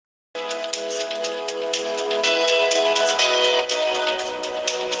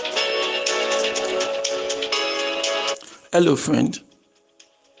Hello, friend.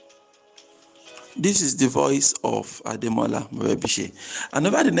 This is the voice of Ademola Morebise. And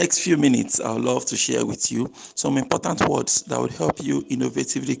over the next few minutes, I would love to share with you some important words that would help you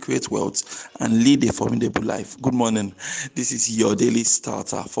innovatively create wealth and lead a formidable life. Good morning. This is your daily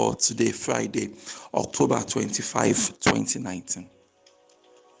starter for today, Friday, October 25, 2019.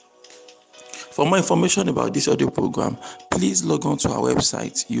 For more information about this audio program, please log on to our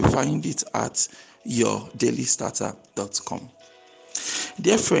website. You'll find it at yourdailystarter.com.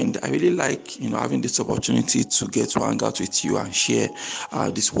 Dear friend, I really like having this opportunity to get to hang out with you and share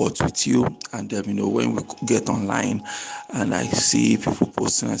this words with you. And when we get online and I see people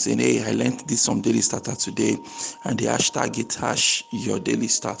posting and saying, "Hey, I learned this from Daily Starter today," and the hashtag it your Daily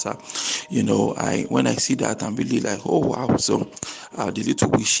Starter. When I see that, I'm really like, oh wow! So the little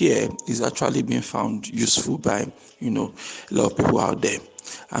we share is actually being found useful by a lot of people out there,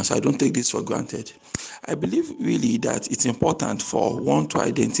 and so I don't take this for granted. I believe really that it's important for one to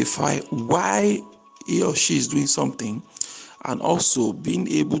identify why he or she is doing something and also being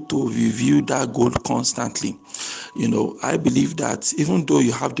able to review that goal constantly. I believe that even though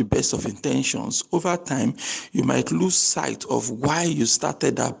you have the best of intentions, over time you might lose sight of why you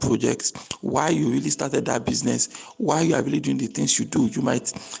started that project, why you really started that business, why you are really doing the things you do. You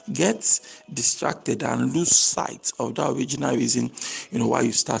might get distracted and lose sight of that original reason, why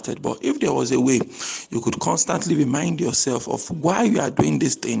you started. But if there was a way you could constantly remind yourself of why you are doing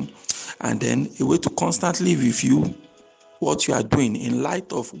this thing, and then a way to constantly review what you are doing in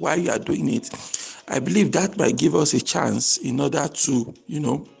light of why you are doing it, I believe that might give us a chance in order to,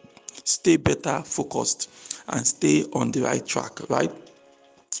 stay better focused and stay on the right track, right?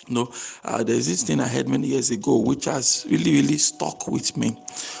 There's this thing I heard many years ago which has really, really stuck with me.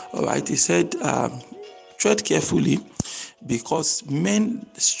 All right, he said, tread carefully because men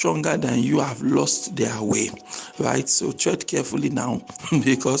stronger than you have lost their way, right? So tread carefully now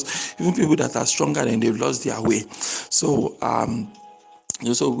because even people that are stronger than they've lost their way. So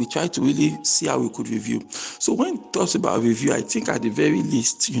we try to really see how we could review. So when it talks about review, I think at the very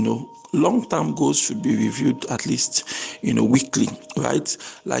least, long-term goals should be reviewed at least, weekly, right?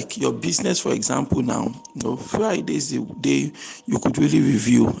 Like your business, for example, now, Friday is the day you could really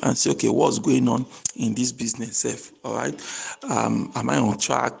review and say, okay, what's going on in this business, all right? Am I on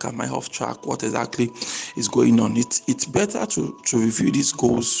track? Am I off track? What exactly is going on? It's better to review these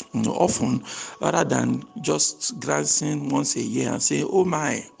goals, often rather than just glancing once a year and say, oh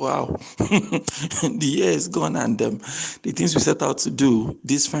my, wow, the year is gone and the things we set out to do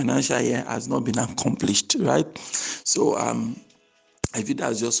this financial year has not been accomplished, right? So I think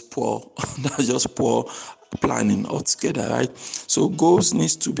that's just poor, that's just poor planning altogether, right? So goals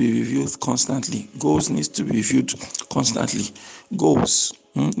needs to be reviewed constantly. Goals needs to be reviewed constantly. Goals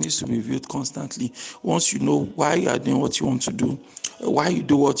needs to be reviewed constantly. Once you know why you are doing what you want to do, why you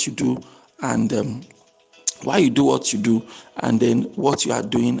do what you do, and why you do what you do, and then what you are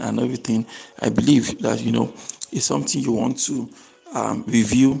doing and everything, I believe that is something you want to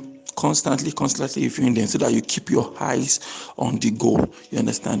review constantly reviewing them so that you keep your eyes on the goal. You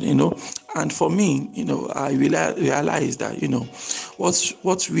understand? And for me, I realize that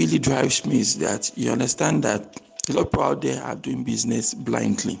what really drives me is that you understand that a lot of people out there are doing business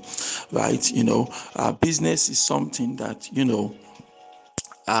blindly, right? Business is something that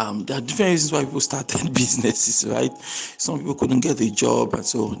there are different reasons why people started businesses, right? Some people couldn't get a job, and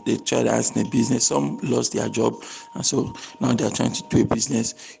so they tried asking a business. Some lost their job, and so now they are trying to do a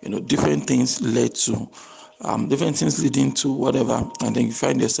business. Different things led to, different things leading to whatever, and then you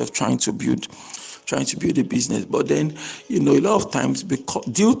find yourself trying to build a business. But then, a lot of times, because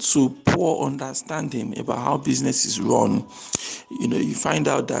due to poor understanding about how business is run, you find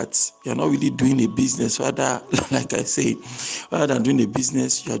out that you're not really doing a business. Rather, like I say, rather than doing a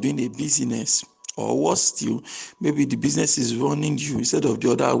business, you're doing a business. Or worse still, maybe the business is running you instead of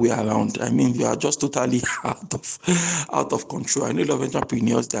the other way around. I mean, you are just totally out of control. I know a lot of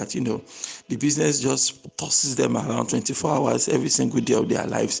entrepreneurs that the business just tosses them around 24 hours every single day of their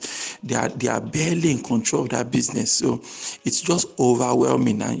lives. They are barely in control of that business. So it's just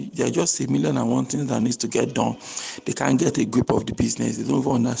overwhelming, and there are just a million and one things that needs to get done. They can't get a grip of the business. They don't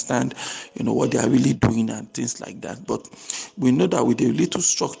even understand, what they are really doing and things like that. But we know that with a little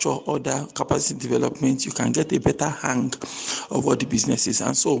structure, other capacity development, you can get a better hang of what the business is.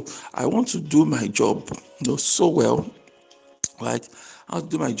 And so I want to do my job, so well, right? how to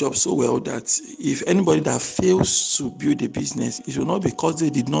do my job so well that if anybody that fails to build a business, it will not because they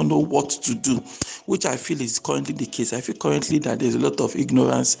did not know what to do, which I feel is currently the case. I feel currently that there's a lot of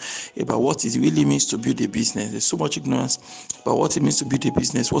ignorance about what it really means to build a business. There's so much ignorance about what it means to build a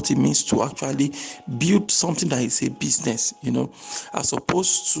business, what it means to actually build something that is a business, as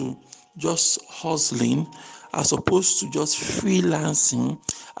opposed to just hustling, as opposed to just freelancing,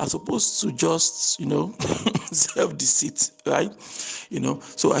 as opposed to just, self-deceit, right?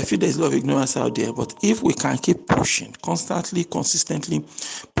 So I feel there's a lot of ignorance out there. But if we can keep pushing, constantly, consistently,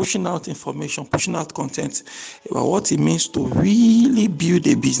 pushing out information, pushing out content about what it means to really build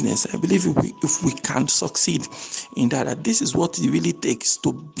a business, I believe if we can succeed in that this is what it really takes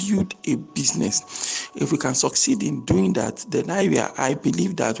to build a business. If we can succeed in doing that, then I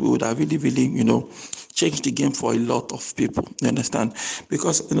believe that we would have really, really, change the game for a lot of people. You understand?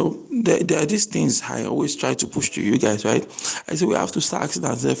 Because there are these things I always try to push to you guys, right? I say we have to start asking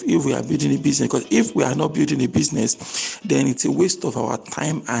ourselves if we are building a business. Because if we are not building a business, then it's a waste of our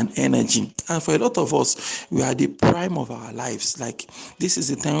time and energy. And for a lot of us, we are the prime of our lives. Like, this is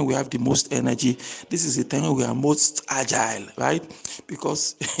the time when we have the most energy. This is the time when we are most agile, right?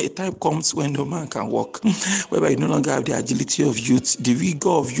 Because a time comes when no man can walk, whereby you no longer have the agility of youth, the vigor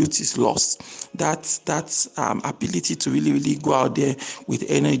of youth is lost. That ability to really, really go out there with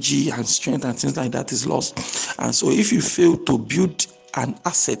energy and strength and things like that is lost. And so if you fail to build an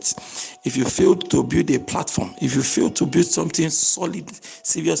asset, if you fail to build a platform, if you fail to build something solid,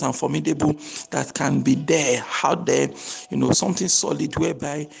 serious and formidable that can be there, out there, something solid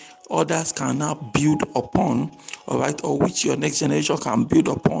whereby others can now build upon, all right, or which your next generation can build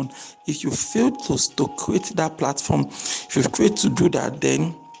upon. If you fail to create that platform, if you fail to do that,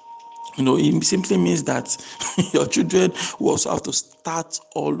 then it simply means that your children will also have to start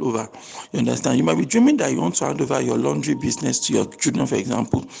all over. You understand? You might be dreaming that you want to hand over your laundry business to your children, for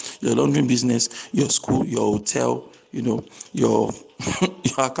example, your laundry business, your school, your hotel, your your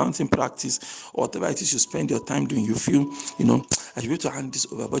accounting practice, or whatever it is you spend your time doing. You feel, I should be able to hand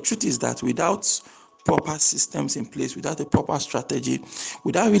this over. But truth is that without proper systems in place, without a proper strategy,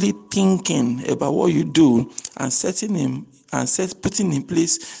 without really thinking about what you do and putting in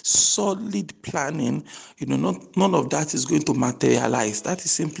place solid planning, none of that is going to materialize. That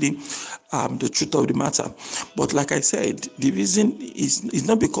is simply the truth of the matter. But like I said, the reason is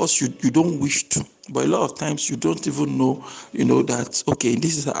not because you don't wish to, but a lot of times you don't even know, that okay,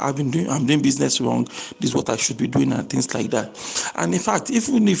 this is I'm doing business wrong. This is what I should be doing and things like that. And in fact,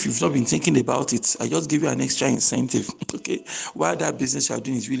 even if you've not been thinking about it, I just give you an extra incentive. Okay, while that business you are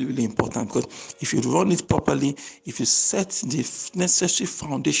doing is really, really important, because if you run it properly, if you set the necessary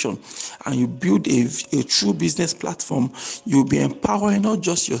foundation and you build a true business platform, you'll be empowering not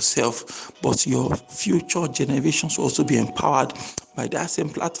just yourself, but your future generations will also be empowered by that same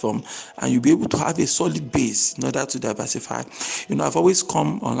platform, and you'll be able to have a solid base in order to diversify. I've always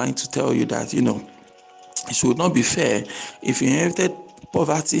come online to tell you that, it should not be fair if you inherited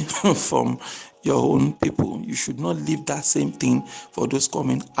poverty from your own people. You should not leave that same thing for those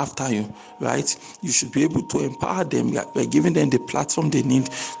coming after you, right? You should be able to empower them by giving them the platform they need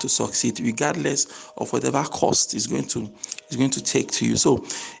to succeed, regardless of whatever cost is going to take to you. So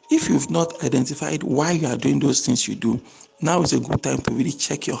if you've not identified why you are doing those things you do, now is a good time to really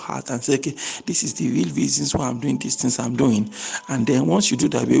check your heart and say, okay, this is the real reasons why I'm doing these things I'm doing. And then once you do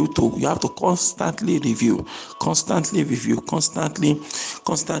that, you have to constantly review, constantly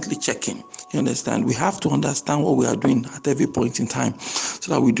checking. You understand? We have to understand what we are doing at every point in time,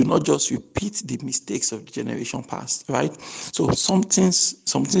 so that we do not just repeat the mistakes of the generation past, right? So some things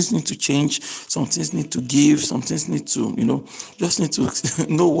need to change, some things need to give, some things need to, just need to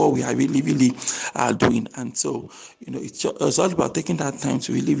know what we are really, really doing. And so, it's all about taking that time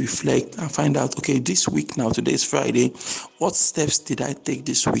to really reflect and find out, okay, this week now, today is Friday, what steps did I take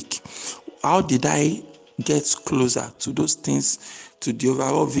this week? How did I get closer to those things, to the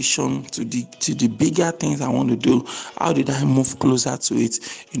overall vision, to the bigger things I want to do? How did I move closer to it?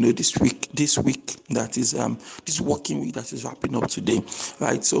 This week that is this working week that is wrapping up today,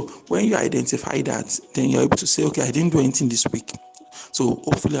 right? So when you identify that, then you're able to say, okay, I didn't do anything this week, so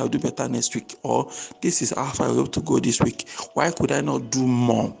hopefully I'll do better next week. Or this is how far I hope to go this week. Why could I not do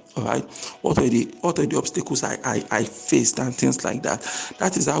more? All right. What are the obstacles I faced and things like that?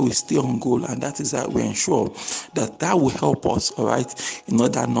 That is how we stay on goal, and that is how we ensure that will help us, all right, in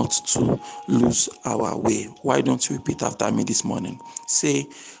order not to lose our way. Why don't you repeat after me this morning? Say,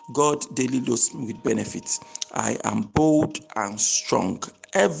 God daily loads me with benefits. I am bold and strong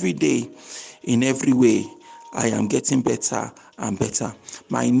every day, in every way. I am getting better and better.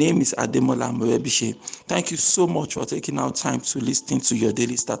 My name is Ademola Morebise. Thank you so much for taking out time to listen to your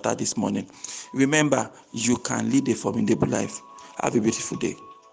daily starter this morning. Remember, you can lead a formidable life. Have a beautiful day.